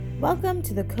Welcome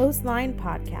to the Coastline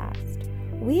Podcast.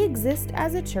 We exist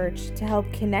as a church to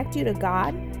help connect you to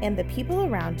God and the people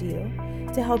around you,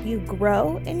 to help you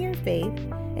grow in your faith,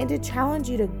 and to challenge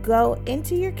you to go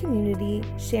into your community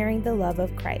sharing the love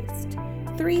of Christ.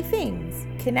 3 things: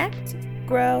 connect,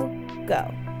 grow,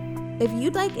 go. If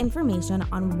you'd like information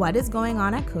on what is going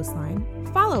on at Coastline,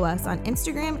 follow us on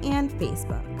Instagram and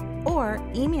Facebook, or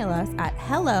email us at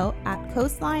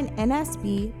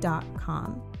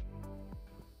hello@coastlinensb.com.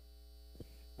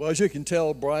 Well, as you can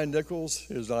tell, Brian Nichols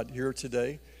is not here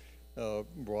today.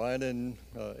 Brian and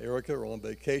Erica are on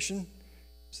vacation,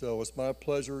 so it's my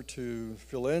pleasure to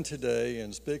fill in today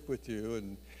and speak with you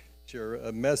and share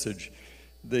a message.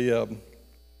 I'll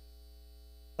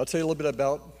tell you a little bit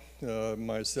about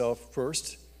myself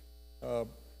first. Well,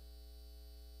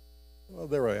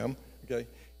 there I am. Okay,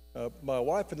 my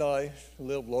wife and I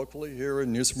live locally here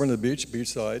in New Smyrna Beach,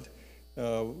 Beachside.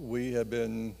 We have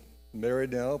been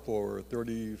married now for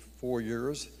 34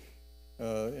 years,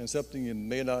 and something you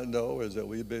may not know is that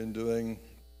we've been doing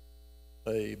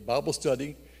a Bible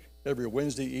study every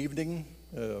Wednesday evening,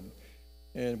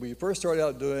 and we first started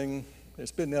out doing,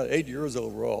 it's been now 8 years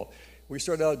overall, we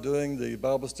started out doing the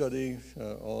Bible study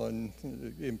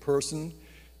in person,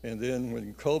 and then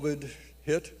when COVID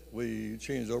hit, we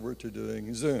changed over to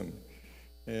doing Zoom.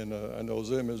 And I know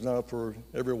Zoom is not for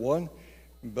everyone,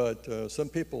 but some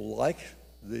people like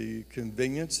the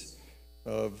convenience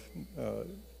of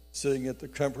sitting at the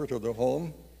comfort of their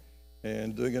home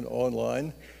and doing it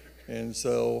online. And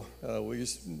so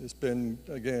it's been,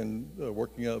 again,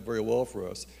 working out very well for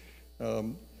us.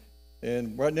 And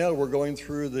right now we're going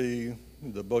through the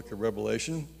book of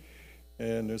Revelation,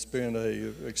 and it's been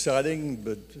a exciting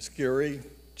but scary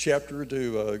chapter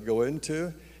to go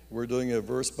into. We're doing it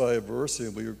verse by verse,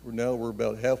 and we're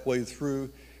about halfway through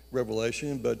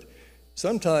Revelation, but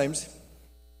sometimes,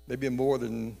 maybe more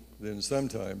than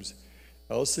sometimes,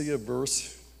 I'll see a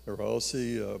verse or I'll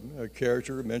see a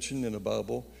character mentioned in the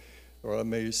Bible, or I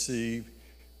may see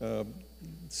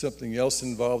something else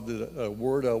involved, a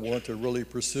word I want to really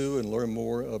pursue and learn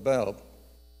more about.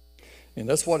 And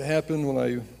that's what happened when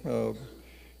I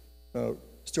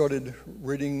started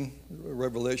reading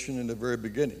Revelation in the very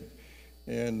beginning.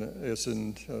 And it's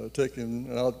and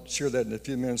I'll share that in a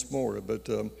few minutes more, but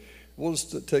we'll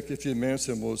just take a few minutes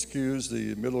and we'll excuse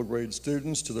the middle grade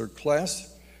students to their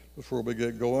class before we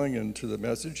get going into the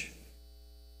message.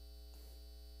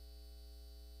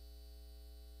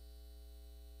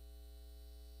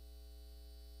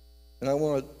 And I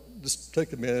want to just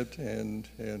take a minute and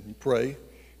pray,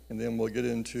 and then we'll get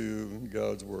into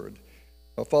God's Word.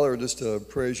 Father, just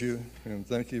praise you and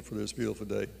thank you for this beautiful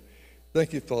day.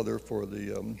 Thank you, Father, for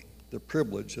the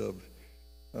privilege of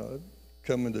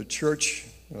coming to church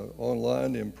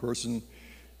online, in person.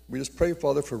 We just pray,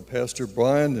 Father, for Pastor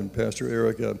Brian and Pastor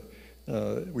Erica.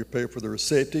 We pray for their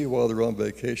safety while they're on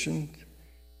vacation.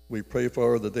 We pray,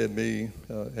 Father, that they may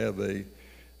have a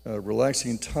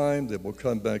relaxing time, that will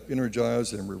come back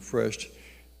energized and refreshed.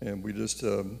 And we just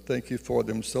thank you for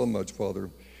them so much, Father.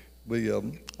 We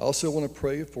also want to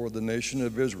pray for the nation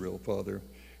of Israel, Father.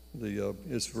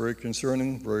 It's very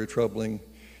concerning, very troubling,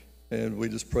 and we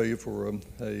just pray for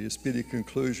a speedy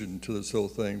conclusion to this whole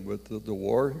thing with the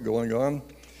war going on.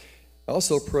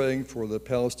 Also praying for the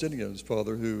Palestinians,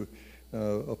 Father, who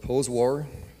oppose war,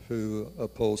 who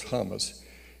oppose Hamas.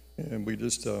 And we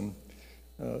just,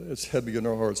 it's heavy in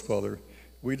our hearts, Father.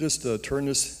 We just turn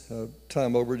this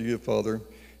time over to you, Father.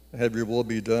 Have your will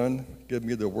be done. Give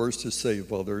me the words to say,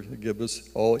 Father. Give us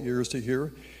all ears to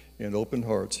hear and open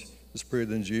hearts. Let's pray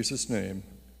in Jesus' name.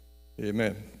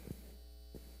 Amen.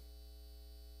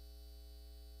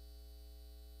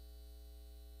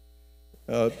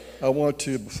 I want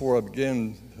to, before I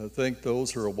begin, thank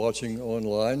those who are watching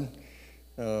online.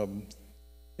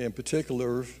 In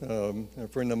particular, a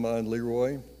friend of mine,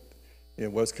 Leroy,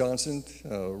 in Wisconsin,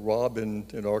 Rob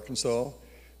in Arkansas,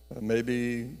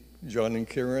 maybe John and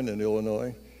Karen in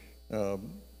Illinois,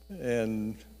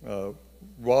 and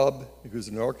Rob, who's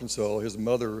in Arkansas, his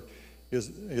mother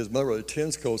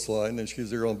attends Coastline, and she's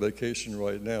there on vacation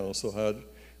right now, so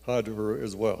hi to her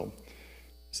as well.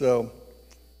 So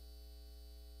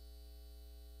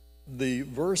the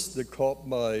verse that caught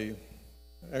a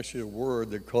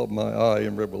word that caught my eye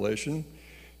in Revelation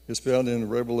is found in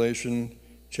Revelation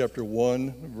chapter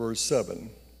 1, verse 7.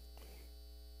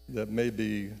 That may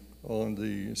be on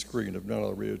the screen. If not,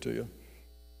 I'll read it to you.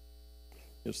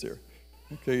 It's there.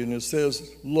 Okay, and it says,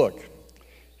 "Look,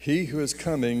 he who is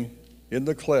coming in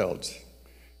the clouds,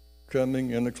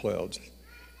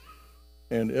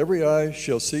 and every eye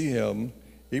shall see him,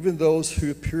 even those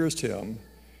who pierced him,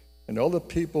 and all the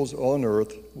peoples on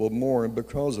earth will mourn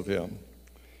because of him.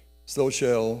 So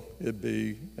shall it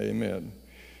be. Amen.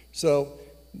 So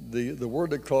the word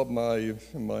that caught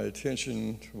my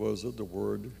attention was the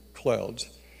word clouds.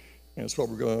 And it's what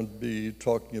we're going to be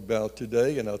talking about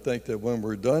today. And I think that when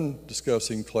we're done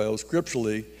discussing clouds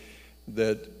scripturally,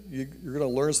 that you're going to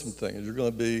learn some things. You're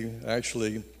going to be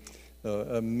actually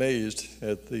amazed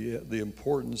at the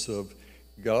importance of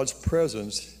God's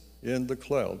presence in the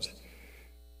clouds.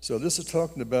 So this is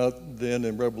talking about then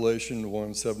in Revelation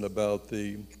 1:7 about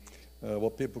the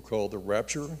what people call the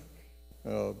rapture.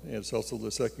 And it's also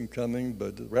the second coming,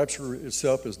 but the rapture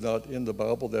itself is not in the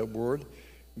Bible, that word.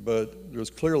 But there's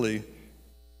clearly,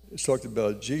 it's talked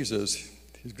about Jesus.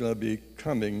 He's going to be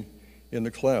coming in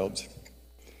the clouds.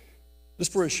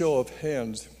 Just for a show of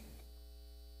hands,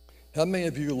 how many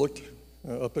of you looked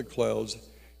up at clouds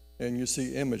and you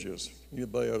see images?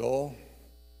 Anybody at all?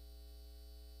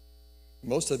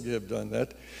 Most of you have done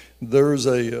that. There's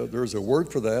a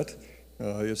word for that.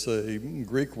 It's a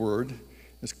Greek word.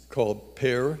 It's called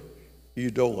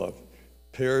per-idola.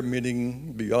 Per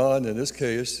meaning beyond, in this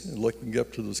case, looking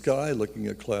up to the sky, looking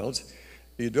at clouds.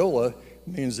 Idola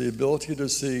means the ability to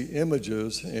see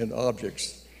images and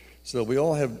objects. So we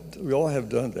all have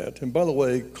done that. And by the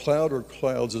way, cloud or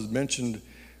clouds is mentioned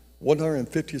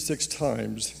 156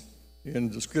 times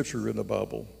in the scripture in the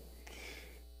Bible.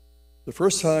 The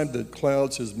first time that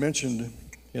clouds is mentioned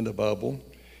in the Bible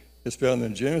is found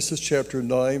in Genesis chapter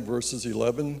 9, verses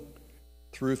 11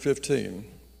 through 15.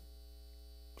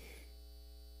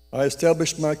 I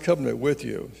established my covenant with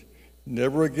you.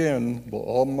 Never again will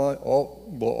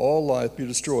all life be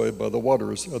destroyed by the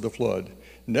waters of the flood.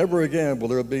 Never again will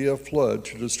there be a flood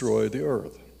to destroy the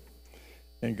earth.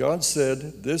 And God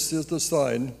said, this is the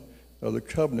sign of the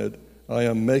covenant I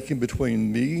am making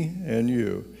between me and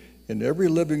you, and every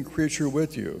living creature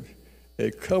with you,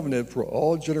 a covenant for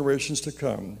all generations to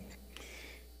come.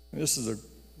 And this is a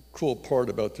cool part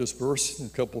about this verse, a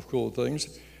couple of cool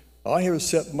things. I have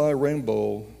set my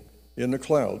rainbow in the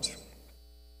clouds,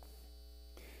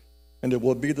 and it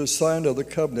will be the sign of the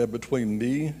covenant between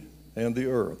me and the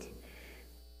earth.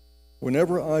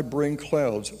 Whenever I bring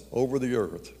clouds over the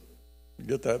earth, you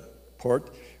get that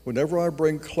part? Whenever I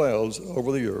bring clouds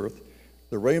over the earth,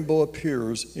 the rainbow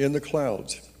appears in the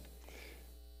clouds.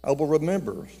 I will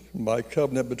remember my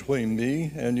covenant between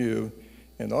me and you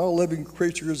and all living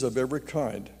creatures of every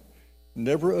kind.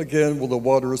 Never again will the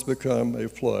waters become a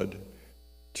flood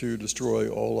to destroy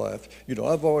all life. You know,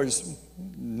 I've always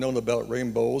known about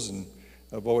rainbows, and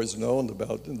I've always known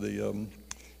about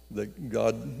that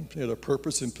God had a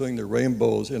purpose in putting the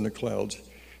rainbows in the clouds.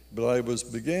 But I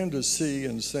began to see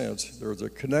and sense there was a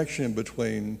connection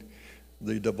between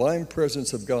the divine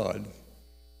presence of God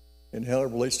and how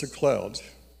it relates to clouds.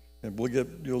 And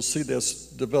you'll see this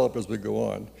develop as we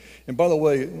go on. And by the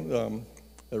way,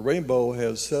 a rainbow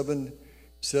has seven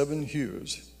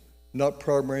hues, not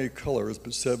primary colors,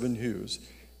 but 7 hues.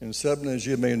 And 7, as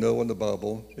you may know in the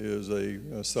Bible, is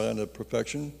a sign of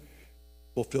perfection,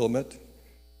 fulfillment.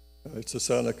 It's a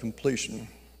sign of completion.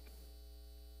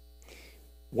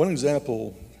 One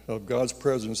example of God's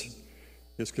presence,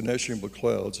 his connection with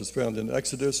clouds, is found in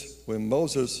Exodus when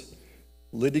Moses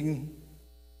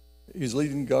he's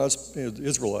leading God's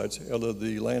Israelites out of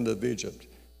the land of Egypt.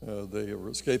 They were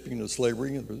escaping the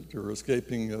slavery, they were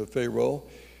escaping Pharaoh,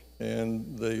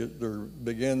 and they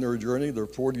began their journey, their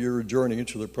 40-year journey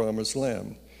into the promised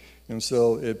land. And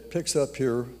so it picks up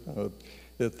here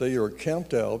that they are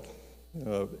camped out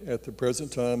at the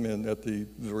present time and at the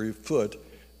very foot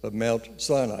of Mount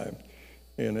Sinai.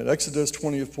 And in Exodus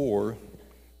 24,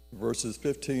 verses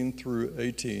 15 through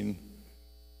 18,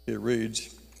 it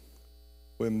reads,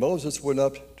 when Moses went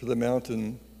up to the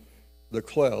mountain, the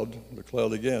cloud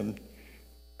again,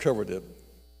 covered it,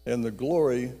 and the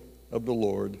glory of the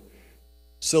Lord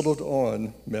settled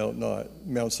on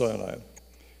Mount Sinai.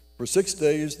 For 6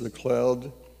 days the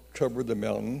cloud covered the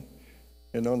mountain,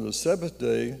 and on the 7th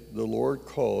day the Lord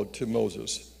called to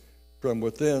Moses from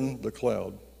within the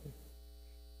cloud.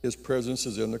 His presence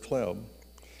is in the cloud.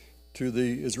 To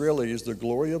the Israelis, the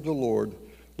glory of the Lord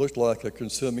looked like a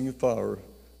consuming fire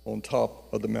on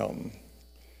top of the mountain.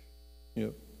 You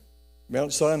know,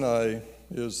 Mount Sinai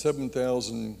is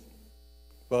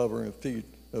 7,500 feet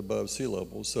above sea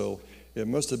level, so it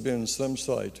must have been some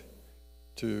sight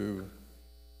to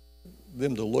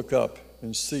them to look up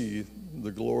and see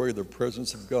the glory, the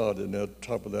presence of God in that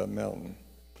top of that mountain.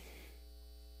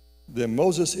 Then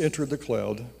Moses entered the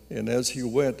cloud, and as he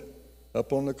went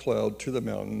up on the cloud to the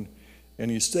mountain, and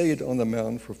he stayed on the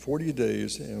mountain for 40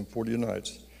 days and 40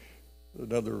 nights.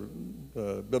 Another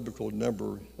biblical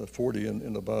number of 40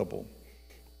 in the Bible.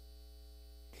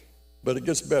 But it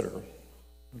gets better,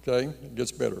 okay? It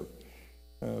gets better.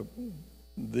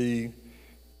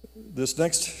 This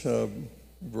next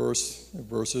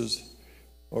verses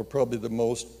are probably the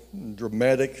most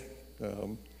dramatic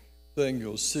thing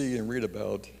you'll see and read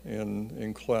about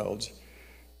in clouds.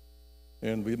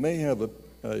 And we may have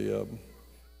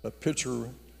a picture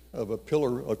of a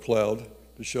pillar of cloud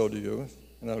to show to you,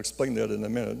 and I'll explain that in a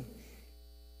minute.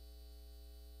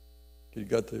 You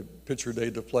got the picture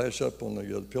date to flash up on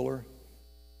the pillar?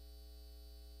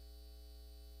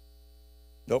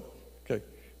 Nope. Okay.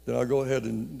 Then I'll go ahead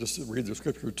and just read the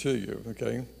scripture to you,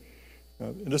 okay?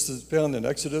 And this is found in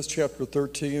Exodus chapter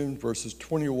 13, verses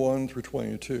 21 through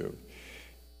 22.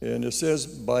 And it says,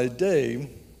 "By day,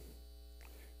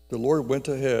 the Lord went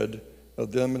ahead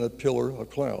of them in a pillar of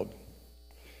cloud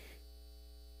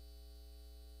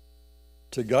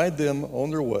to guide them on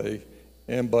their way,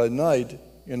 and by night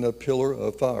in a pillar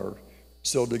of fire,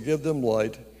 so to give them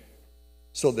light,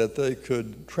 so that they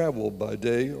could travel by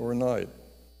day or night.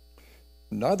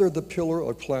 Neither the pillar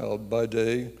of cloud by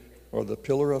day or the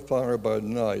pillar of fire by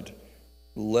night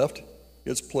left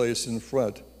its place in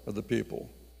front of the people."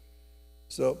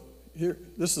 So here,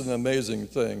 this is an amazing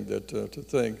thing that to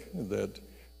think that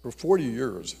for 40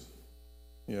 years,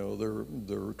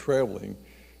 they're traveling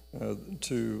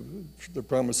to the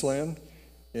Promised Land,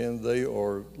 and they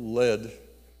are led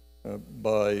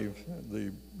by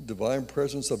the divine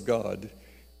presence of God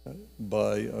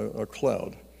by a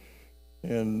cloud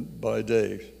and by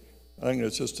day. I think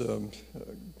it's just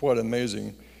quite an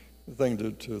amazing thing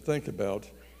to think about,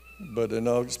 and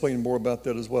I'll explain more about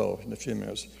that as well in a few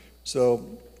minutes.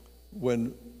 So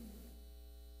when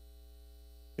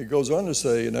it goes on to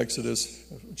say in Exodus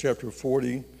chapter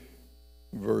 40,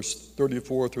 verse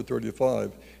 34 through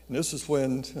 35, and this is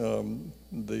when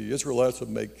the Israelites would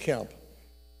make camp.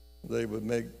 They would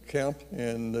make camp,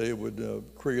 and they would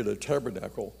create a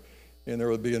tabernacle, and there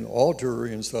would be an altar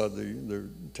inside the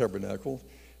tabernacle,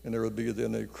 and there would be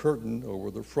then a curtain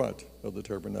over the front of the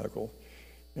tabernacle.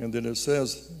 And then it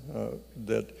says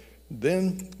that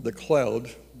then the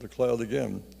cloud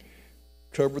again,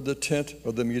 covered the tent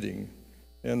of the meeting,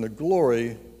 and the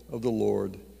glory of the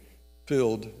Lord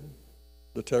filled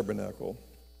the tabernacle.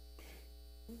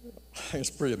 It's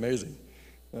pretty amazing.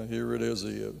 Here it is,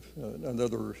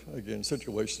 another, again,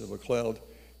 situation of a cloud.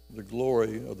 The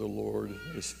glory of the Lord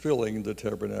is filling the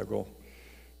tabernacle.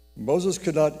 Moses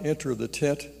could not enter the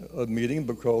tent of meeting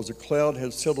because the cloud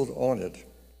had settled on it,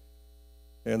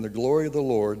 and the glory of the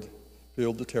Lord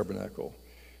filled the tabernacle.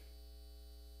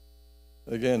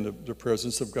 Again, the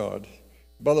presence of God.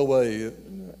 By the way,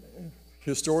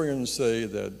 historians say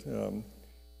that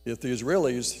if the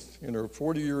Israelis, in their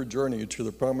 40-year journey to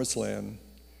the Promised Land,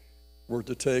 were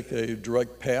to take a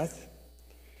direct path,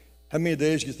 how many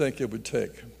days do you think it would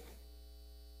take?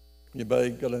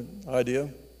 Anybody got an idea?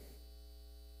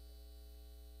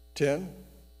 10?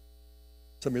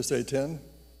 Somebody say 10?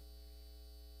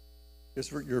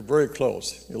 You're very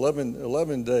close.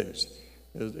 11 days.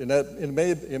 And that,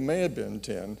 it may have been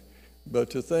 10, but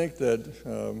to think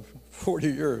that 40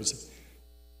 years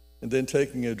and then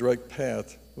taking a direct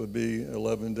path would be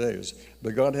 11 days.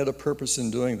 But God had a purpose in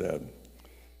doing that.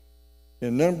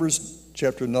 In Numbers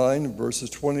chapter 9, verses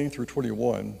 20 through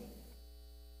 21,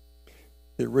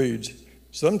 it reads,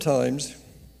 "Sometimes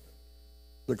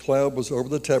the cloud was over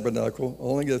the tabernacle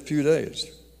only a few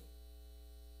days.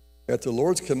 At the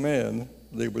Lord's command,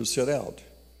 they would set out.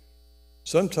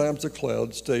 Sometimes the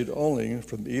cloud stayed only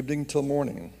from evening till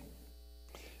morning.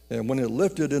 And when it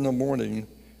lifted in the morning,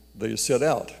 they set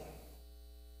out."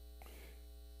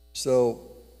 So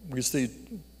we see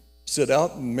set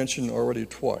out mentioned already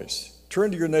twice. Turn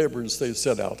to your neighbor and say,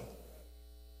 "Set out."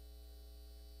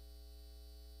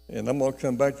 And I'm going to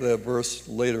come back to that verse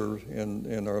later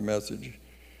in our message.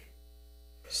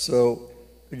 So,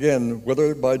 again,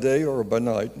 whether by day or by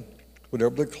night,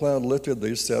 whenever the cloud lifted,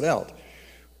 they set out.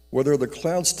 Whether the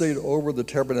cloud stayed over the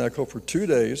tabernacle for 2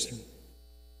 days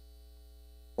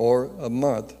or a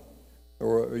month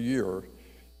or a year,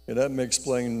 and that may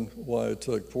explain why it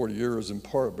took 40 years, in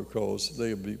part because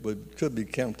they could be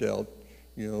camped out,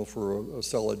 for a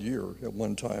solid year at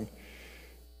one time.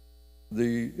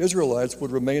 The Israelites would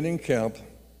remain in camp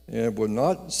and would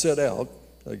not set out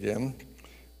again,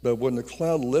 but when the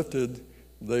cloud lifted,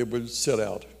 they would set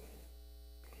out.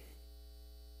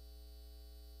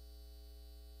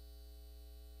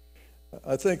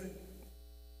 I think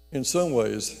in some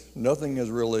ways, nothing has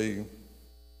really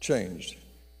changed.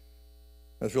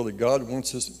 I feel that God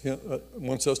wants us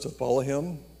to follow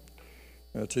Him,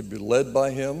 to be led by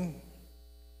Him,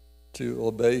 to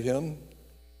obey Him.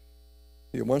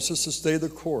 He wants us to stay the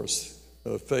course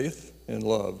of faith and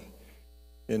love.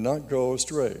 and not go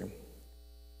astray,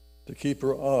 to keep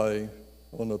her eye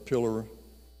on the pillar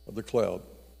of the cloud.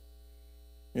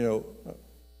 You know,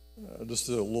 just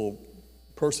a little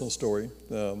personal story.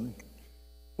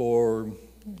 For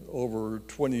over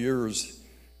 20 years,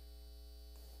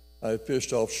 I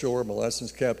fished offshore. I'm a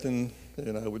licensed captain,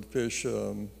 and I would fish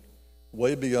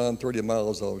way beyond 30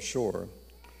 miles offshore.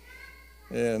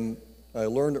 And I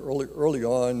learned early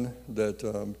on that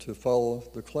to follow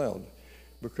the cloud,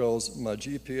 because my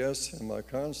GPS and my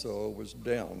console was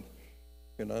down,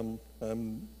 and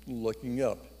I'm looking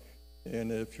up.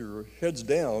 And if your head's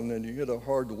down and you hit a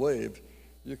hard wave,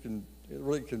 it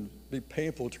really can be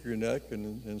painful to your neck,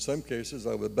 and in some cases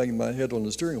I would bang my head on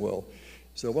the steering wheel.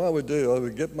 So what I would do, I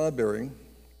would get my bearing,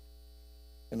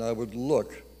 and I would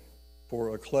look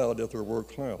for a cloud if there were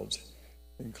clouds.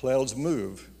 And clouds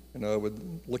move, and I would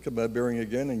look at my bearing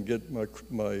again and get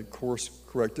my course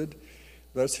corrected.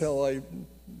 That's how I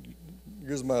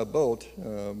used my boat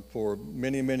for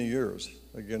many, many years,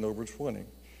 again over 20.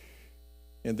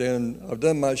 And then I've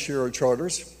done my share of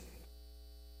charters,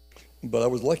 but I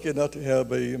was lucky enough to have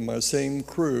my same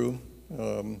crew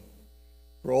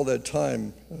for all that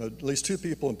time. At least two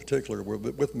people in particular were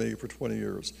with me for 20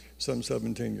 years, some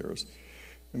 17 years.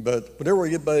 But whenever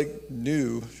anybody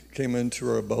new came into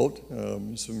our boat,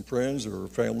 some friends or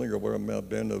family or whatever it might have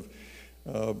been,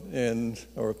 and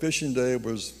our fishing day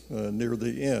was near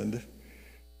the end,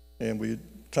 and we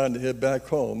time to head back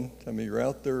home. I mean, you're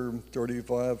out there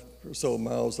 35 or so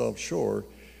miles offshore.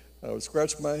 I would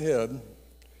scratch my head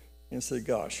and say,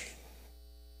 gosh,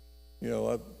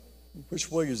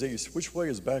 which way is east? Which way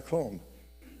is back home?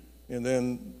 And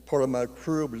then part of my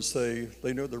crew would say,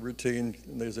 they know the routine,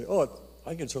 and they say, oh,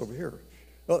 I think it's over here.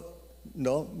 Oh,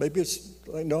 no, I think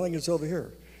it's over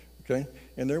here. Okay?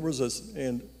 And there was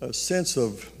a sense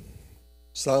of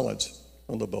silence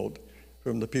on the boat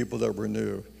from the people that were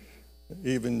new.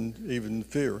 Even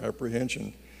fear,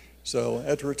 apprehension. So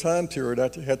after a time period, I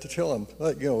had to tell them,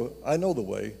 I know the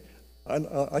way.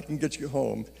 I can get you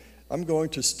home. I'm going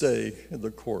to stay in the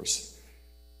course.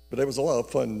 But it was a lot of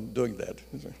fun doing that.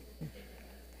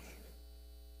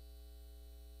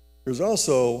 There's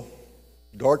also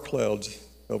dark clouds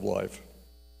of life.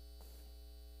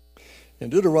 In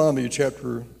Deuteronomy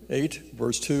chapter 8,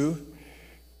 verse 2,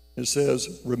 it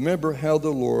says, remember how the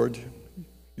Lord,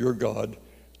 your God,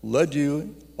 led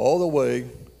you all the way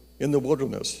in the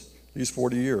wilderness these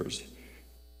 40 years.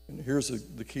 And here's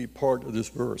the key part of this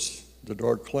verse, the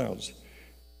dark clouds.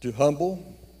 To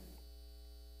humble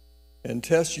and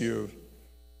test you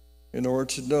in order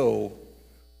to know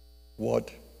what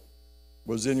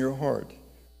was in your heart,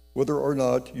 whether or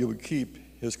not you would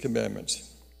keep his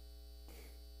commandments.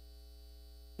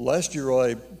 Last year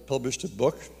I published a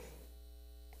book,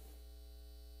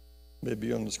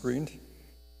 maybe on the screen,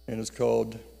 and it's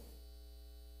called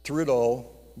Through It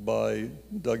All by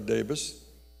Doug Davis.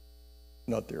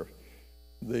 Not there.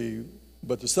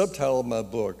 But the subtitle of my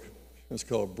book is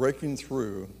called Breaking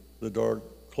Through the Dark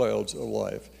Clouds of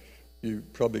Life. You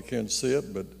probably can't see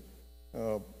it, but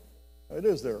it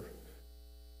is there.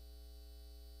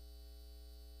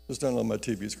 It's not on my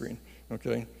TV screen,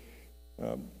 okay?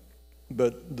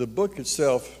 But the book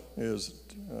itself is,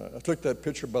 I took that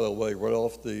picture, by the way, right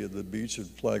off the beach at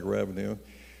Flagler Avenue.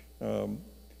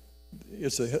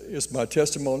 It's my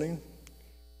testimony.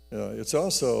 It's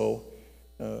also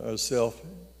a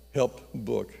self-help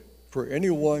book for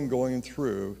anyone going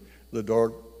through the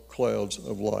dark clouds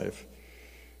of life.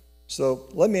 So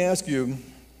let me ask you,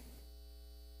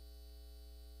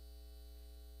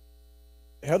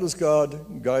 how does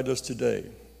God guide us today?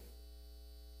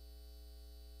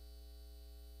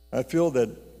 I feel that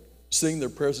seeing the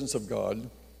presence of God,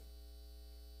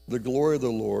 the glory of the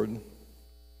Lord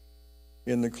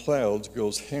in the clouds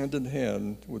goes hand in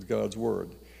hand with God's word.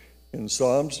 In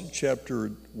Psalms chapter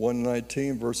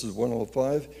 119, verses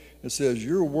 105, it says,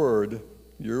 your word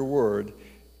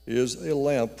is a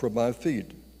lamp for my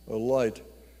feet, a light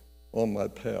on my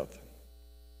path.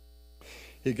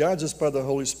 He guides us by the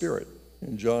Holy Spirit.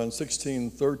 In John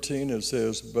 16:13, it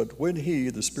says, but when he,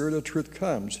 the Spirit of truth,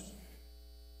 comes,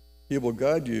 he will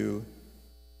guide you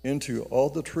into all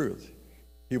the truth.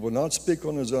 He will not speak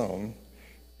on his own.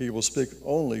 He will speak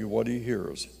only what he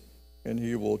hears, and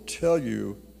he will tell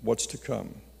you what's to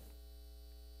come.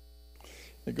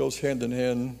 It goes hand in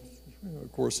hand,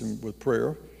 of course, with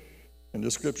prayer. And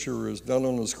this scripture is not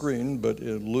on the screen, but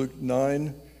in Luke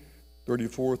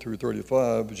 9:34 through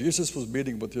 35, Jesus was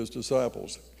meeting with his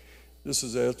disciples. This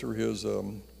is after his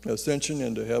ascension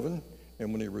into heaven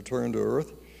and when he returned to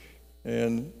earth.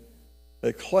 And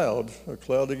a cloud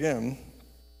again,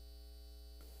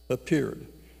 appeared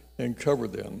and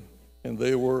covered them. and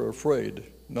they were afraid.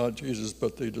 Not Jesus,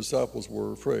 but the disciples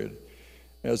were afraid.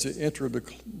 As he entered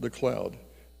the cloud,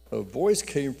 a voice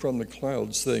came from the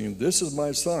cloud saying, "This is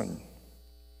my son,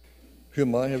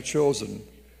 whom I have chosen.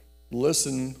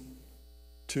 Listen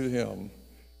to him."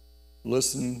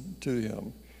 Listen to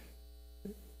him.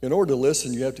 In order to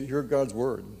listen, you have to hear God's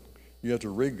word. You have to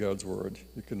read God's word.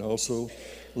 You can also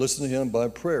listen to him by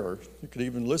prayer. You can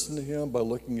even listen to him by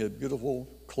looking at beautiful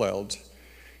clouds.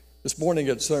 This morning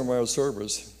at sunrise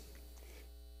service,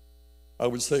 I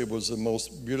would say it was the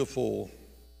most beautiful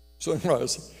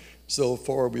sunrise so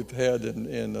far we've had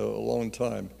in a long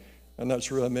time. I'm not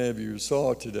sure how many of you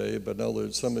saw it today, but I know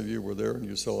that some of you were there and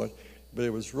you saw it. But it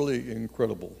was really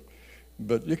incredible.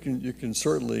 But you can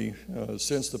certainly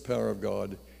sense the power of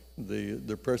God,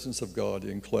 the presence of God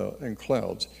in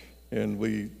clouds, and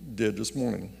we did this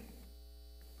morning.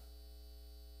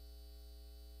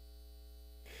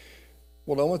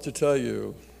 What I want to tell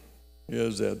you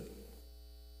is that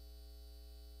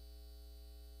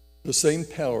the same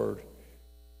power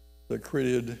that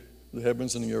created the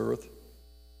heavens and the earth,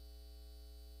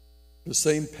 the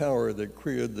same power that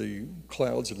created the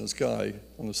clouds in the sky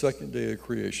on the second day of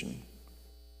creation,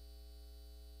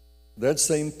 that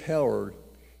same power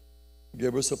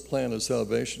gave us a plan of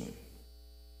salvation.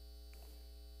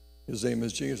 His name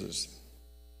is Jesus.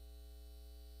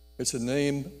 It's a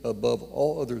name above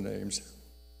all other names,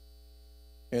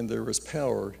 and there is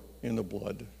power in the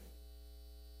blood.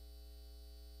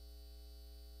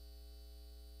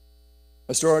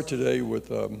 I started today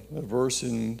with a verse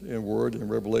in Word in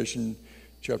Revelation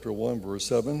chapter 1, verse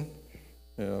 7,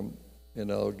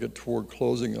 and I'll get toward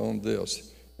closing on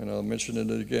this, and I'll mention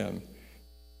it again.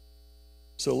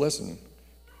 So listen,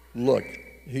 look,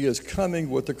 he is coming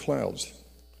with the clouds,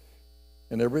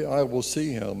 and every eye will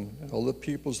see him, and all the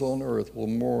peoples on earth will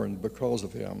mourn because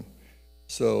of him.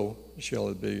 So shall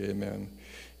it be, amen.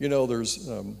 You know, there's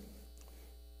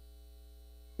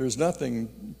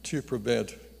nothing to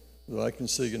prevent that I can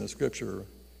see in the scripture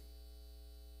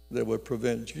that would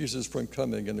prevent Jesus from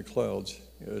coming in the clouds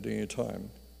at any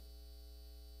time.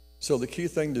 So the key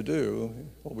thing to do,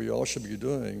 what we all should be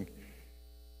doing,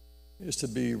 is to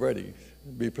be ready,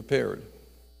 be prepared.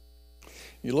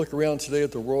 You look around today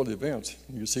at the world events,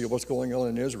 and you see what's going on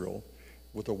in Israel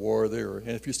with the war there. And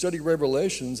if you study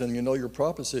Revelations and you know your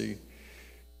prophecy,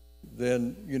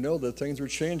 then you know that things are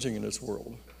changing in this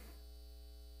world.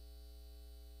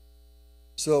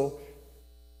 So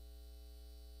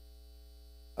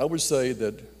I would say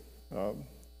that a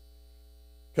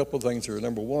couple of things here.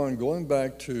 Number one, going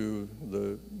back to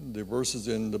the verses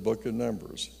in the book of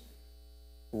Numbers,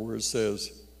 where it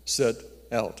says, set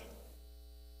out.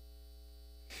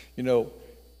 You know,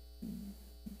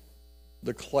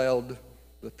 the cloud,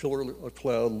 the pillar of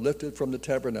cloud lifted from the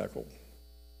tabernacle.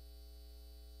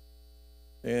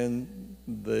 And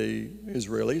the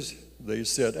Israelis, they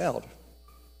set out.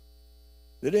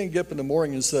 They didn't get up in the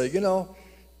morning and say, you know,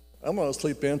 I'm going to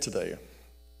sleep in today.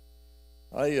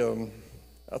 I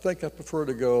think I prefer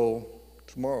to go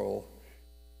tomorrow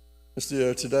instead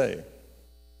of today.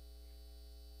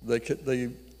 They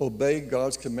obeyed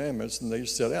God's commandments and they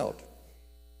set out.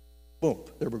 Boom,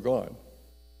 they were gone.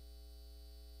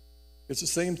 It's the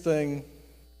same thing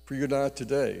for you and I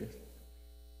today.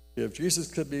 If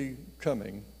Jesus could be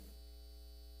coming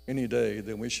any day,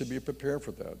 then we should be prepared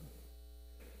for that.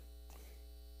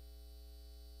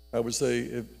 I would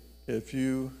say if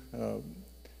you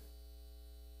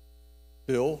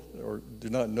feel or do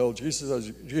not know Jesus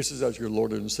as your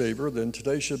Lord and Savior, then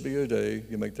today should be a day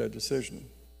you make that decision.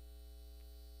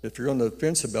 If you're on the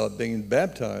fence about being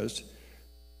baptized,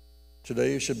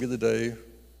 today should be the day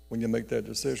when you make that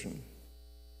decision.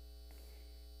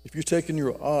 If you've taken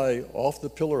your eye off the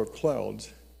pillar of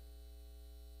clouds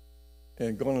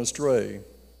and gone astray,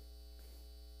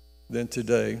 then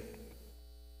today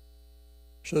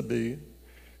should be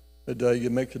the day you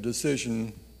make the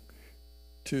decision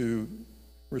to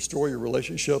restore your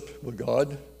relationship with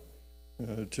God,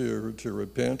 to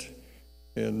repent,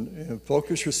 and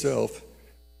focus yourself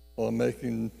on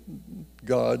making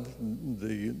God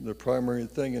the primary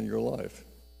thing in your life.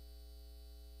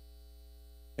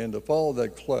 And to follow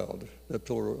that cloud, that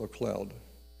pillar of cloud.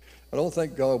 I don't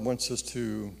think God wants us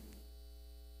to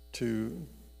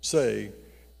say,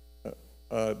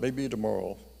 maybe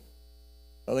tomorrow.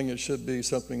 I think it should be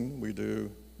something we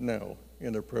do now,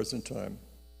 in the present time.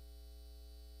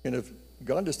 And if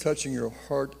God is touching your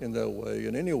heart in that way,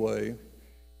 in any way,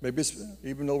 maybe it's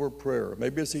even over prayer,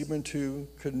 maybe it's even to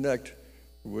connect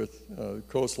with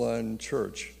Coastline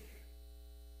Church,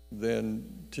 then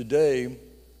today,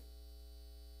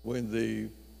 when the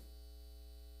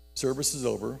service is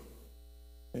over,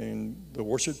 and the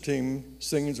worship team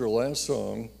sings our last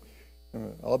song,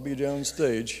 I'll be down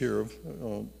stage here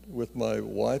with my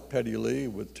wife, Patty Lee,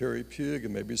 with Terry Pugh,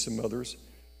 and maybe some others.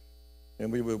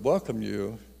 And we would welcome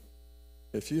you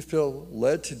if you feel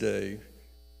led today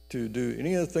to do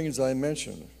any of the things I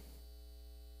mentioned.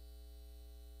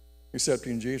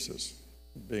 Accepting Jesus,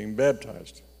 being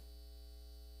baptized.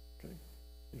 Okay.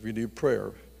 If you need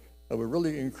prayer, I would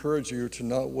really encourage you to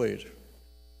not wait.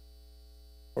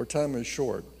 Our time is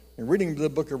short. In reading the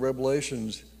book of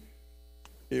Revelations,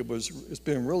 it's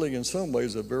been really, in some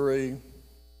ways, a very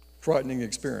frightening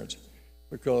experience,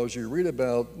 because you read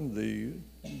about the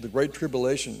great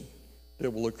tribulation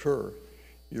that will occur.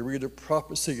 You read the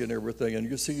prophecy and everything, and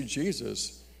you see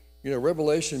Jesus.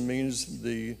 Revelation means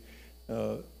the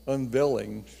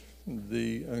unveiling,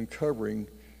 the uncovering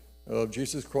of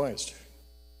Jesus Christ.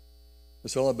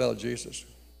 It's all about Jesus.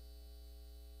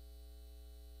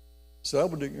 So I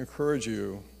would encourage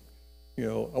you,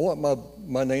 I want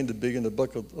my name to be in the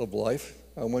book of life.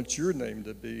 I want your name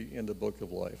to be in the book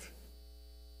of life.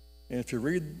 And if you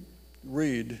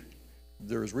read,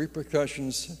 there's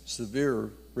repercussions,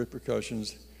 severe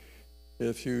repercussions,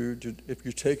 if you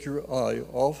take your eye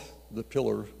off the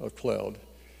pillar of cloud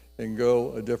and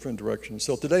go a different direction.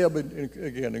 So today I would,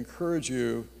 again, encourage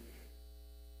you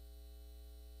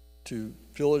to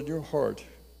feel it in your heart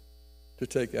to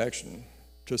take action,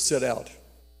 to set out,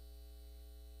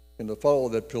 and to follow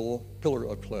that pillar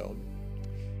of cloud.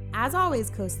 As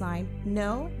always, Coastline,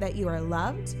 know that you are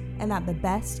loved and that the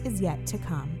best is yet to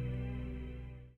come.